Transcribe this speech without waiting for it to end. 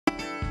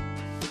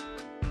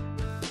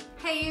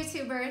Hey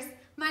YouTubers,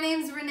 my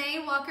name is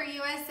Renee Walker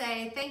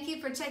USA. Thank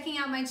you for checking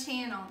out my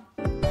channel.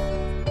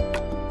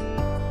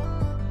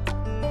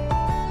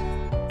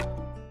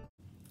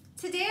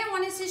 Today I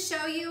wanted to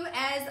show you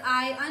as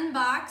I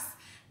unbox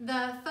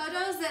the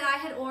photos that I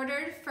had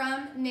ordered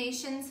from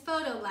Nation's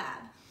Photo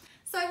Lab.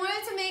 So I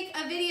wanted to make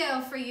a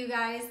video for you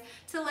guys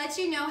to let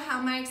you know how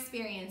my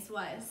experience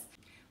was.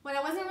 What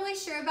I wasn't really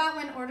sure about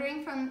when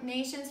ordering from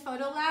Nation's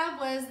Photo Lab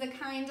was the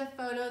kind of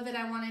photo that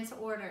I wanted to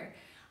order.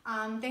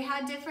 They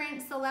had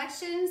different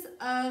selections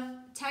of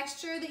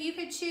texture that you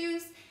could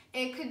choose.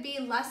 It could be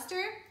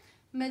luster,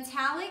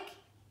 metallic,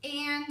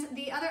 and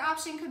the other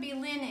option could be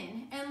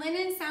linen. And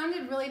linen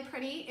sounded really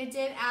pretty. It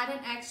did add an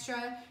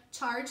extra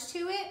charge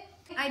to it.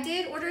 I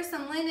did order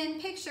some linen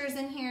pictures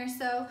in here,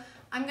 so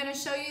I'm going to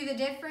show you the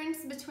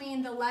difference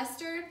between the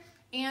luster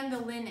and the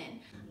linen.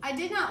 I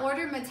did not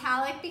order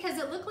metallic because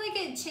it looked like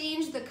it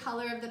changed the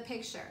color of the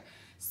picture.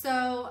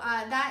 So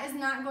that is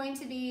not going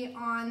to be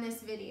on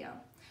this video.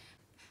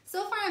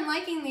 So far I'm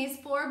liking these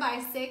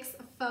 4x6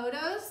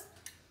 photos.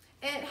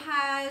 It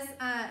has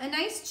a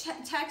nice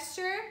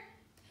texture.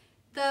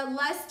 The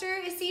luster,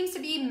 it seems to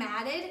be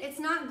matted. It's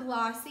not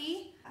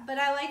glossy, but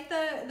I like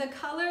the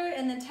color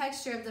and the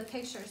texture of the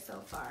picture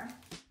so far.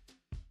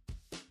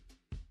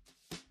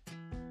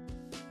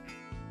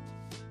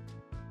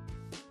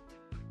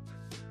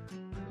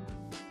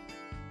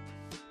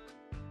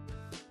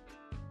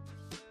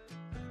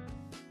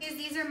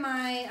 These are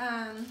my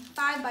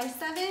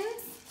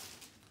 5x7s.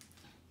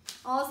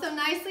 Also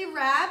nicely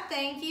wrapped,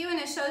 thank you, and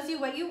it shows you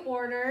what you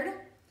ordered.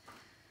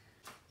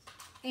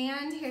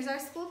 And here's our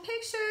school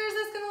pictures.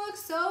 It's gonna look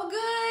so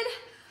good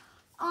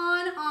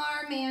on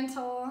our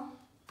mantle.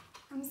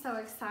 I'm so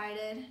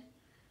excited.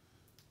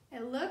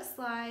 It looks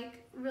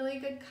like really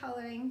good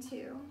coloring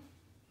too.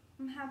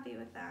 I'm happy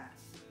with that.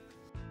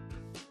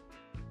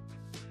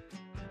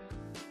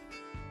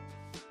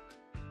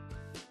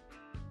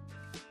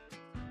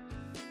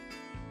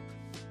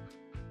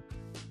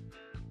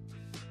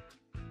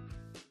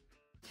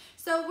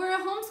 So we're a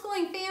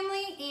homeschooling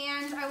family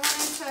and I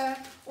wanted to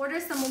order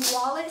some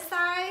wallet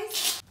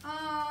size.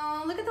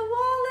 Oh, look at the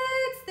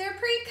wallets. They're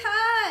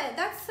pre-cut.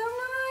 That's so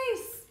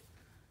nice.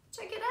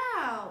 Check it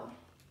out.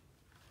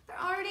 They're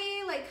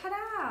already like cut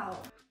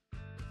out.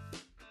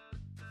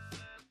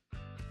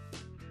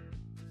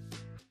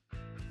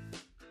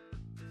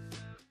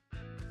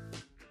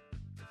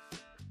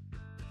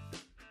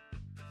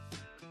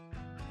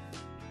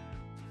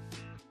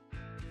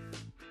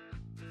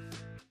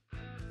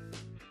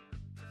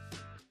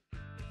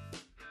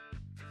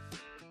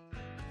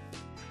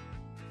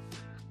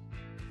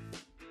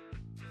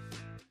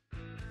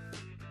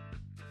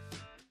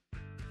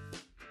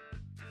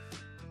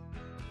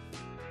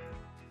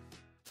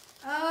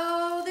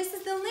 Oh, this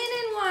is the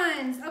linen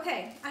ones.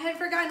 Okay, I had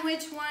forgotten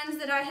which ones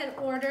that I had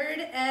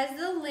ordered as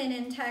the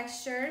linen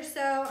texture,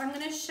 so I'm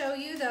gonna show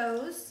you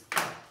those.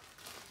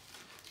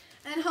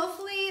 And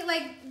hopefully,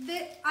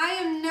 I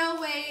am no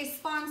way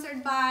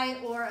sponsored by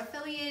or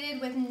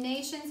affiliated with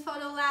Nation's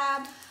Photo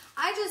Lab.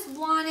 I just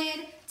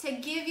wanted to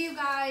give you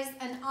guys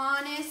an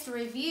honest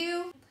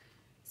review.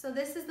 So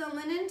this is the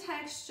linen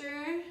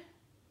texture.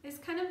 It's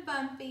kind of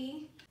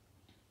bumpy.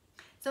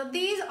 So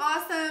these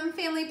awesome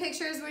family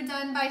pictures were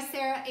done by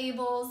Sarah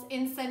Abels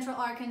in Central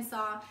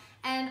Arkansas,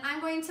 and I'm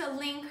going to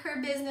link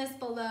her business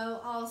below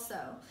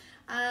also.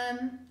 I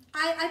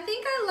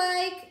think I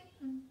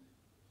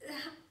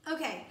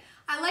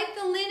like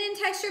the linen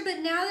texture, but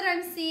now that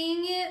I'm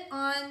seeing it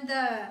on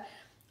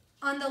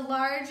the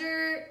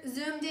larger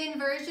zoomed in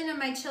version of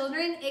my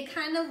children, it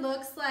kind of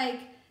looks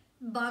like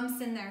bumps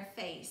in their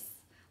face,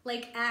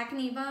 like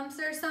acne bumps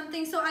or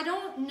something. So I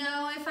don't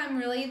know if I'm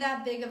really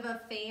that big of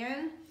a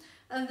fan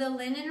of the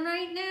linen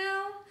right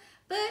now,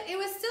 but it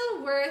was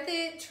still worth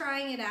it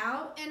trying it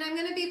out. And I'm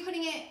gonna be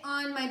putting it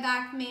on my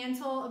back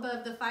mantle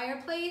above the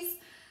fireplace.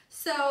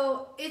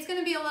 So it's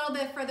gonna be a little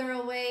bit further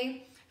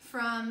away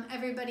from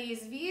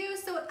everybody's view.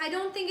 So I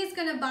don't think it's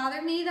gonna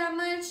bother me that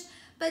much,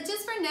 but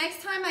just for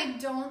next time, I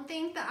don't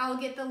think that I'll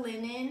get the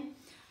linen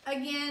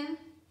again,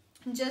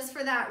 just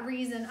for that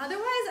reason.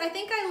 Otherwise, I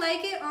think I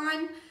like it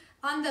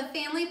on the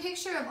family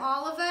picture of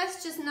all of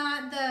us, just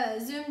not the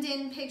zoomed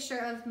in picture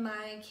of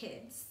my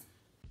kids.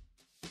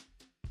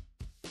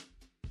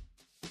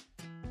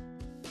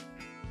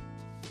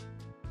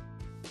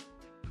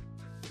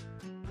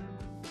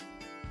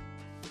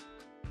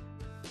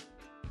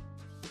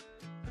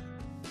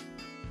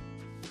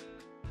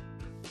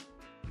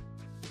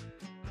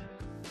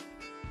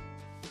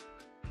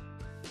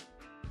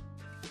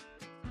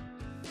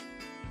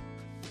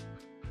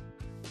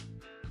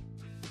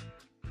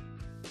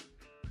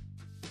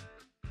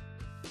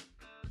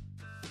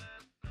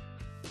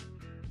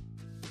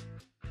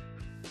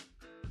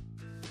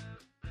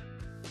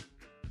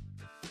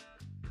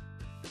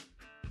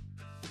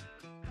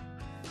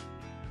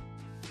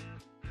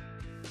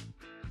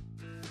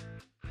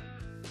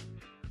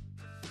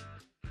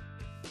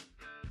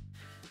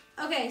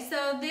 Okay,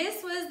 so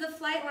this was the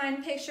flight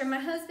line picture. My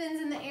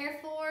husband's in the Air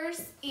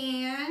Force,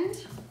 and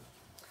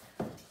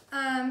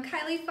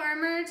Kylie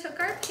Farmer took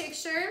our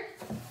picture.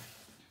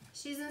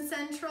 She's in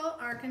Central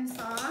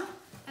Arkansas,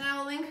 and I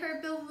will link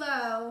her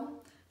below.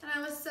 And I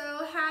was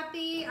so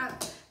happy.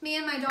 Me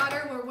and my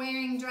daughter were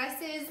wearing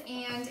dresses,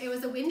 and it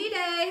was a windy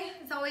day.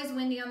 It's always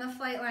windy on the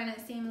flight line,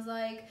 it seems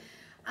like.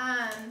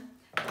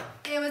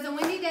 It was a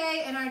windy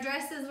day, and our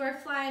dresses were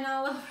flying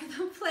all over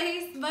the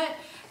place, but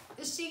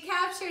she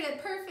captured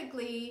it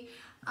perfectly.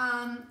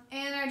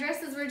 And our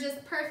dresses were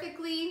just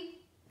perfectly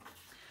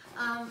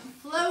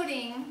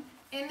floating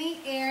in the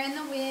air and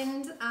the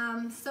wind.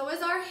 So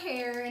was our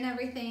hair and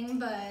everything,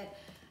 but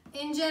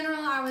in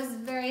general, I was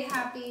very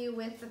happy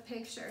with the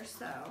picture,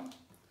 so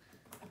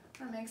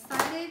I'm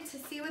excited to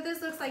see what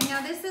this looks like. Now,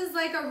 this is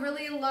like a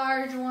really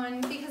large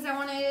one because I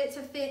wanted it to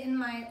fit in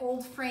my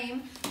old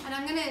frame, and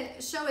I'm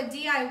gonna show a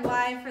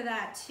DIY for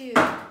that too.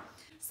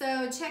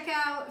 So check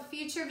out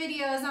future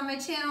videos on my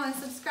channel and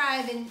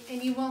subscribe,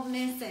 and you won't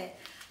miss it.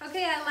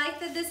 Okay, I like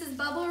that this is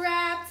bubble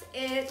wrapped.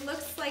 It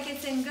looks like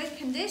it's in good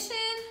condition.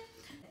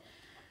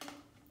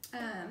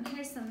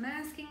 Here's some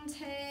masking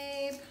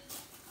tape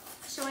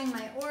showing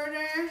my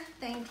order.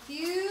 Thank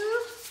you.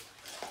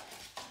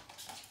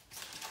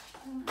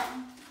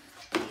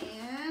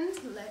 And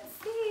let's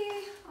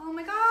see. Oh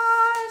my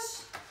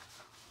gosh.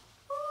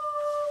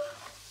 Ooh,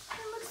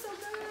 it looks so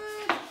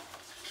good.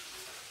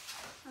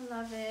 I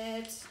love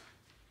it.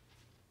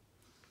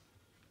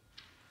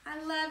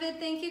 I love it.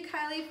 Thank you,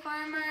 Kylie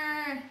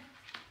Farmer.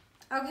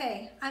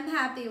 Okay, I'm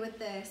happy with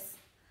this.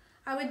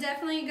 I would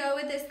definitely go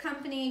with this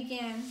company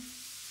again.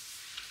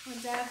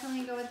 Would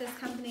definitely go with this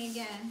company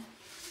again.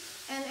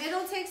 And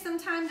it'll take some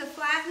time to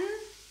flatten,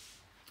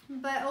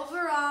 but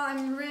overall,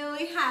 I'm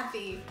really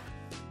happy.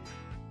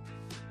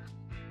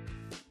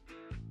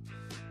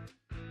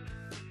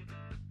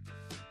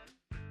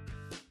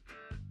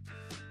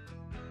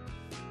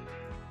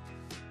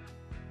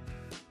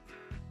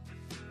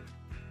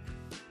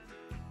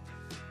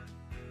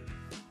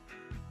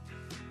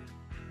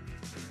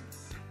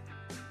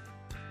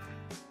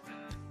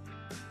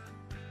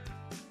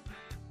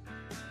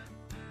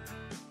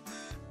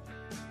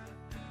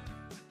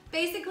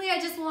 Basically, I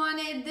just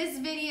wanted this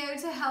video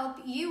to help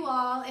you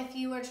all if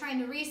you are trying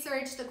to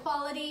research the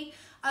quality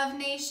of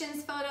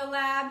Nations Photo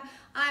Lab.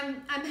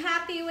 I'm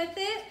happy with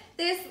it.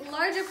 This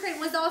larger print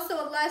was also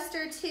a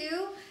Lustre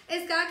too.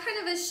 It's got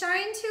kind of a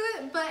shine to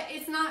it, but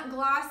it's not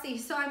glossy,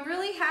 so I'm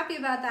really happy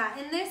about that.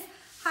 And this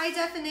high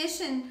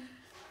definition,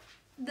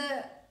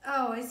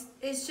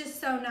 it's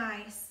just so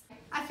nice.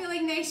 I feel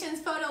like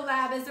Nations Photo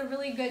Lab is a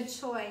really good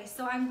choice,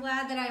 so I'm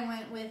glad that I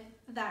went with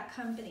that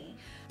company.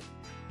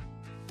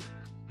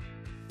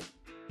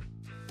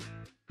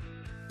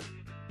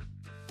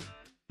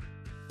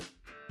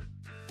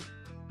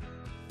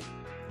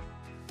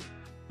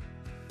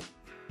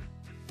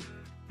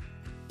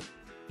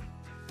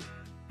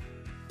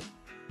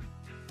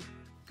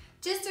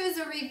 Just as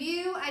a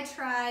review, I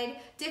tried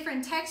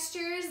different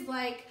textures.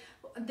 Like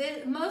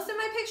most of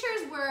my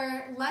pictures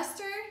were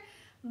Lustre,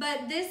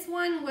 but this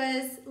one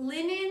was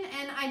linen,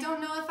 and I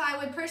don't know if I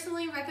would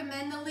personally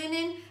recommend the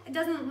linen. It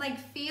doesn't like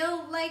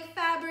feel like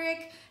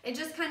fabric. It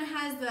just kind of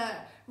has the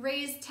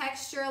raised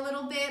texture a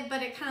little bit,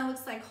 but it kind of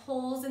looks like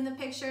holes in the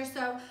picture.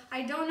 So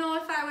I don't know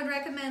if I would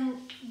recommend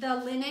the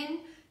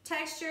linen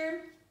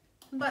texture.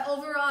 But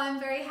overall, I'm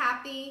very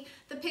happy.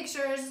 The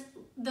pictures,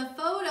 the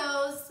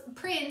photos,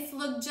 prints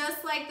look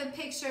just like the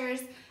pictures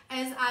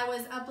as I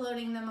was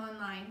uploading them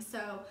online.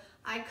 So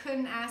I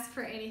couldn't ask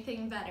for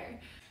anything better.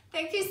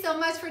 Thank you so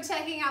much for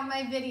checking out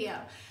my video.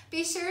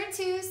 Be sure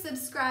to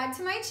subscribe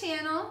to my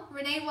channel,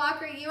 Renee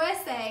Walker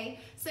USA,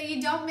 so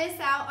you don't miss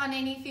out on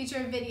any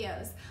future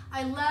videos.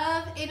 I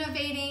love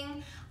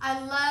innovating. I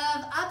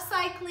love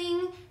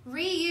upcycling,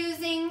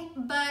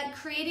 reusing, but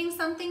creating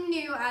something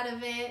new out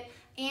of it,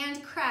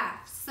 and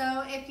crafts.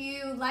 So if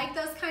you like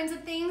those kinds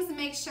of things,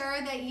 make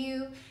sure that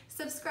you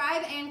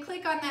subscribe and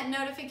click on that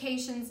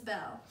notifications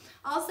bell.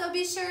 Also,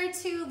 be sure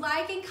to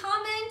like and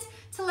comment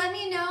to let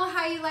me know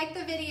how you like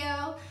the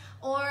video,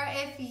 or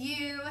if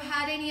you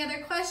had any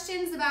other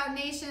questions about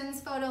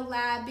Nations Photo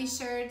Lab, be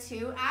sure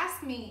to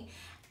ask me.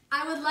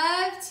 I would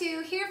love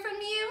to hear from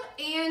you,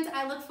 and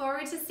I look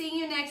forward to seeing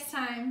you next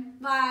time.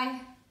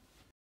 Bye.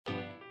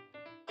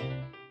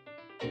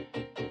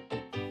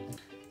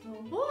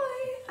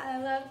 I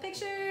love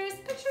pictures,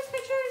 pictures,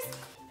 pictures.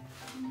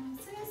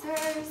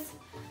 Scissors,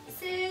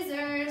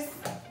 scissors.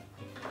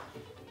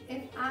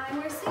 If I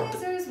were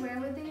scissors, where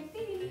would they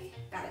be?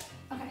 Got it,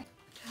 okay.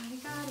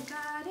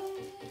 Got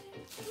it.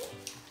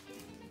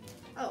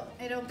 Oh,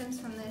 it opens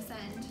from this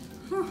end.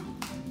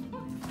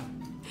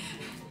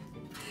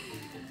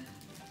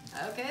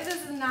 Okay,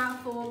 this is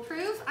not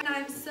foolproof. And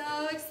I'm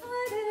so excited.